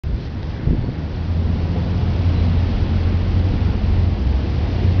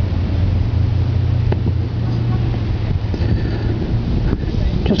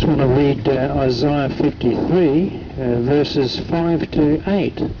read Isaiah 53, verses 5 to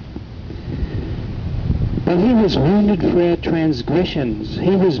 8. But he was wounded for our transgressions,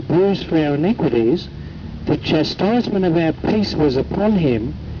 he was bruised for our iniquities, the chastisement of our peace was upon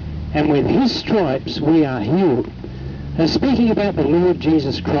him, and with his stripes we are healed. Now, speaking about the Lord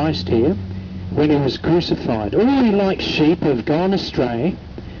Jesus Christ here, when he was crucified, all we like sheep have gone astray,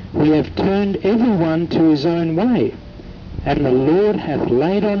 we have turned every one to his own way, and the Lord hath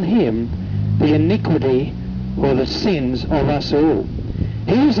laid on him the iniquity or the sins of us all.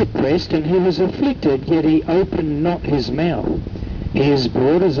 He was oppressed and he was afflicted, yet he opened not his mouth. He is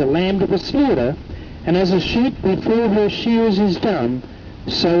brought as a lamb to the slaughter, and as a sheep before her shearers is dumb,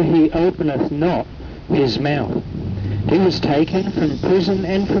 so he openeth not his mouth. He was taken from prison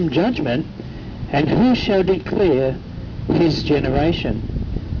and from judgment, and who shall declare his generation?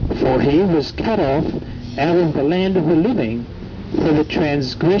 For he was cut off out of the land of the living, for the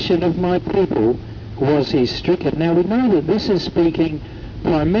transgression of my people was he stricken. Now we know that this is speaking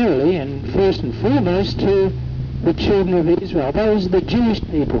primarily and first and foremost to the children of Israel. Those are the Jewish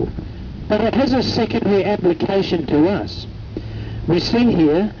people. But it has a secondary application to us. We see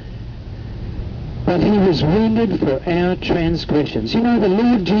here, but he was wounded for our transgressions. You know, the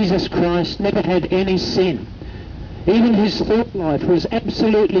Lord Jesus Christ never had any sin. Even his thought life was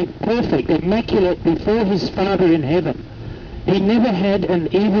absolutely perfect, immaculate before his Father in heaven. He never had an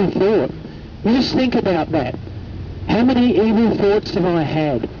evil thought. You just think about that. How many evil thoughts have I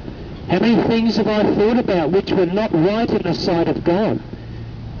had? How many things have I thought about which were not right in the sight of God?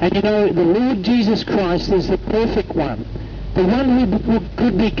 And you know, the Lord Jesus Christ is the perfect one, the one who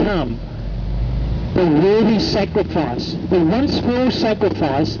could become the worthy sacrifice, the once-for-all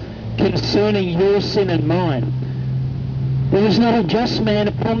sacrifice concerning your sin and mine. There is not a just man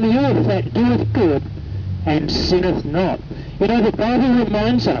upon the earth that doeth good and sinneth not. You know, the Bible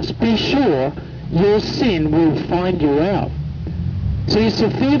reminds us, be sure your sin will find you out. See, it's a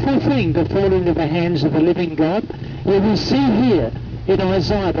fearful thing to fall into the hands of the living God. Yet we see here in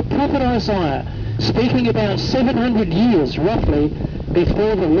Isaiah, the prophet Isaiah, speaking about 700 years roughly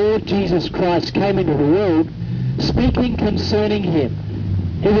before the Lord Jesus Christ came into the world, speaking concerning him.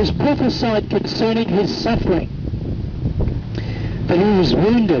 It was prophesied concerning his suffering, that he was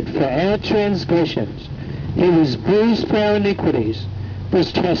wounded for our transgressions, he was bruised for our iniquities, the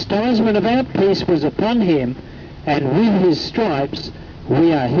chastisement of our peace was upon him, and with his stripes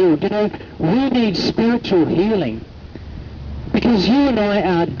we are healed. You know, we need spiritual healing, because you and I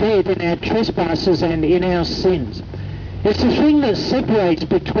are dead in our trespasses and in our sins. It's the thing that separates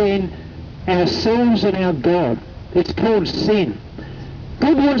between ourselves and our God. It's called sin.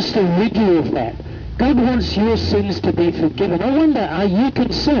 God wants to rid you of that. God wants your sins to be forgiven. I wonder, are you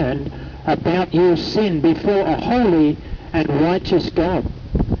concerned about your sin before a holy and righteous God?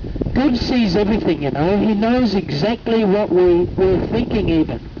 God sees everything, you know. He knows exactly what we're thinking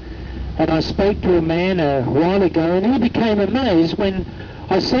even. And I spoke to a man a while ago, and he became amazed when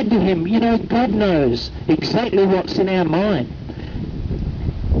I said to him, you know, God knows exactly what's in our mind.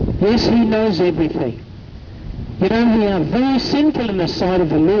 Yes, he knows everything. You know, we are very sinful in the sight of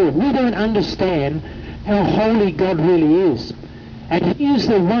the Lord. We don't understand how holy God really is. And he is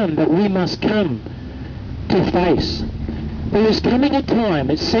the one that we must come to face. There is coming a time,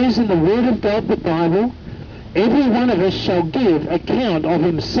 it says in the Word of God, the Bible, every one of us shall give account of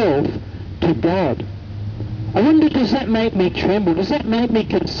himself to God. I wonder, does that make me tremble? Does that make me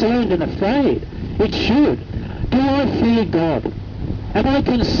concerned and afraid? It should. Do I fear God? Am I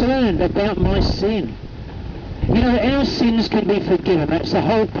concerned about my sin? You know, our sins can be forgiven. That's the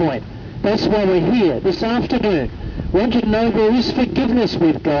whole point. That's why we're here this afternoon. I want you to know there is forgiveness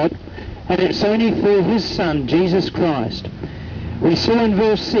with God, and it's only through his Son, Jesus Christ. We saw in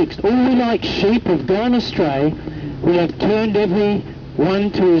verse 6, all we like sheep have gone astray, we have turned every one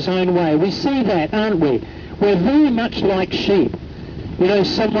to his own way. We see that, aren't we? We're very much like sheep. You know,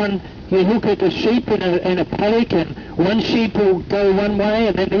 you look at a sheep in a paddock, and one sheep will go one way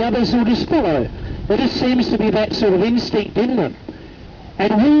and then the others will just follow. There just seems to be that sort of instinct in them.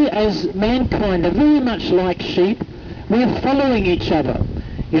 And we as mankind are very much like sheep. We're following each other.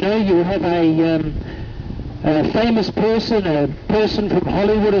 You know, you have a famous person, a person from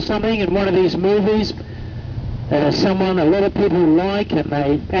Hollywood or something in one of these movies, someone a lot of people like, and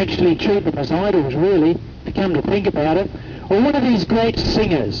they actually treat them as idols, really, to come to think about it. Or one of these great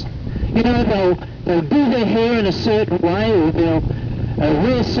singers. You know, they'll do their hair in a certain way, or they'll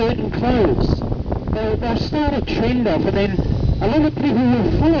wear certain clothes. They'll start a trend off, and then a lot of people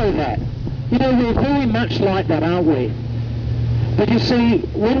will follow that. You know, we're very much like that, aren't we? But you see,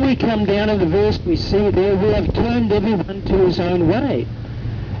 when we come down in the verse, we see there, we have turned everyone to his own way.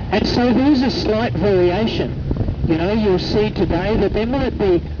 And so there is a slight variation. You know, you'll see today that there might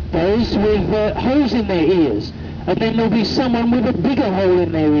be those with holes in their ears, and then there'll be someone with a bigger hole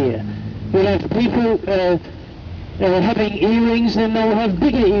in their ear. You'll have people having earrings, and they'll have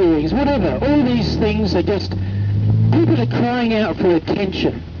bigger earrings, whatever. All these things are just, people are crying out for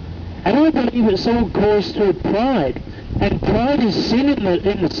attention. And I believe it's all caused through pride. And pride is sin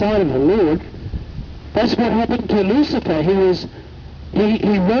in the sight of the Lord. That's what happened to Lucifer.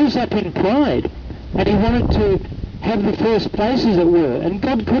 He rose up in pride, and he wanted to have the first place, as it were, and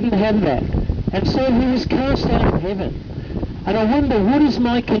God couldn't have that. And so he was cast out of heaven. And I wonder, what is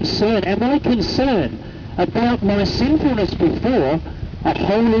my concern? Am I concerned about my sinfulness before a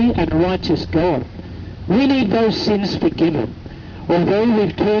holy and righteous God? We need those sins forgiven. Although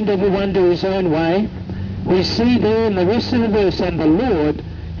we've turned everyone to his own way, we see there in the rest of the verse, and the Lord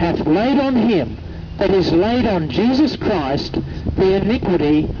hath laid on him, that is laid on Jesus Christ, the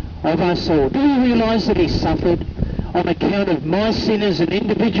iniquity of us all. Do you realize that he suffered on account of my sin as an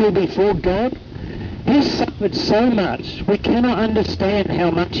individual before God? He suffered so much. We cannot understand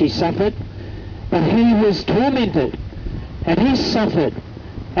how much he suffered, but he was tormented, and he suffered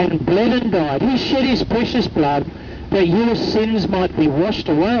and bled and died. He shed his precious blood that your sins might be washed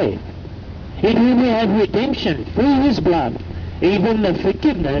away. In whom we have redemption through his blood, even the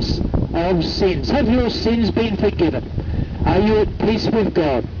forgiveness of sins. Have your sins been forgiven? Are you at peace with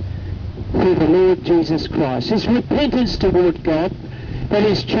God through the Lord Jesus Christ? Is repentance toward God, that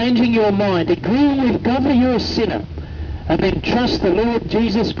is changing your mind, agreeing with God that you're a sinner, and then trust the Lord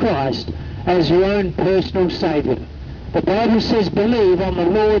Jesus Christ as your own personal Saviour. The Bible says, believe on the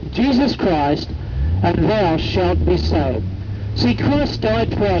Lord Jesus Christ, and thou shalt be saved. See, Christ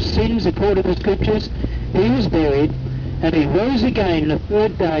died for our sins according to the Scriptures. He was buried, and he rose again the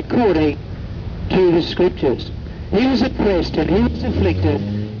third day according to the Scriptures. He was oppressed and he was afflicted,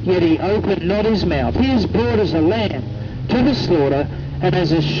 yet he opened not his mouth. He is brought as a lamb to the slaughter, and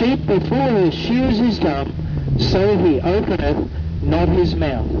as a sheep before her shears is dumb, so he openeth not his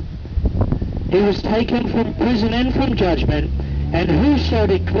mouth. He was taken from prison and from judgment, and who shall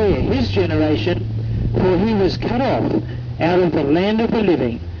declare his generation? For he was cut off out of the land of the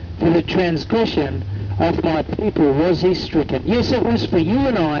living. For the transgression of my people was he stricken. Yes, it was for you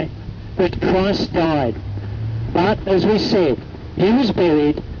and I that Christ died. But, as we said, he was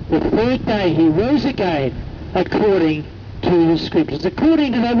buried. The third day he rose again according to the Scriptures,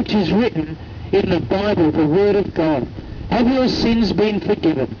 according to that which is written in the Bible, the Word of God. Have your sins been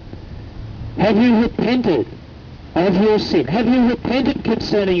forgiven? Have you repented of your sin? Have you repented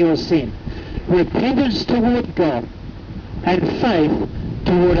concerning your sin? Repentance toward God and faith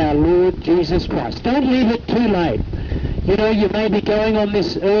toward our Lord Jesus Christ. Don't leave it too late. You know, you may be going on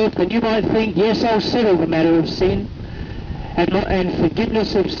this earth and you might think, yes, I'll settle the matter of sin and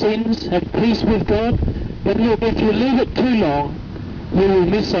forgiveness of sins and peace with God. But look, if you leave it too long, you will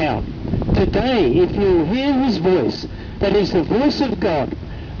miss out. Today, if you hear his voice, that is the voice of God,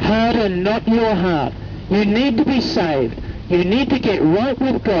 harden not your heart. You need to be saved. You need to get right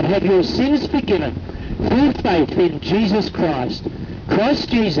with God. Have your sins forgiven through faith in Jesus Christ. Christ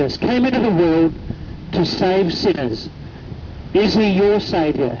Jesus came into the world to save sinners. Is he your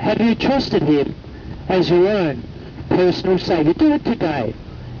Saviour? Have you trusted him as your own personal Saviour? Do it today,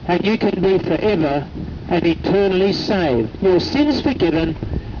 and you can be forever and eternally saved. Your sins forgiven,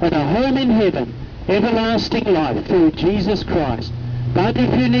 and a home in heaven, everlasting life through Jesus Christ. But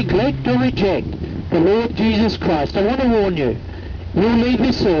if you neglect or reject the Lord Jesus Christ, I want to warn you, you'll leave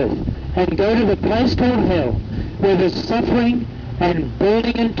this earth and go to the place called hell, where there's suffering and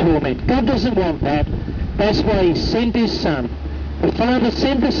burning and torment. God doesn't want that. That's why he sent his Son. The Father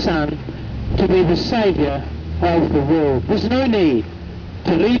sent the Son to be the Saviour of the world. There's no need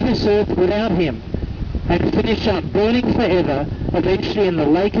to leave this earth without him and finish up burning forever, eventually in the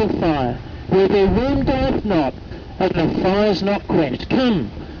lake of fire, where their worm dieth not and the fire's not quenched. Come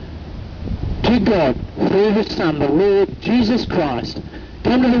to God through the Son, the Lord Jesus Christ.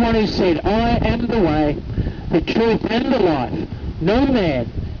 Come to the one who said, I am the way, the truth, and the life. No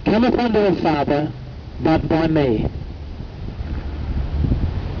man cometh unto the Father but by me.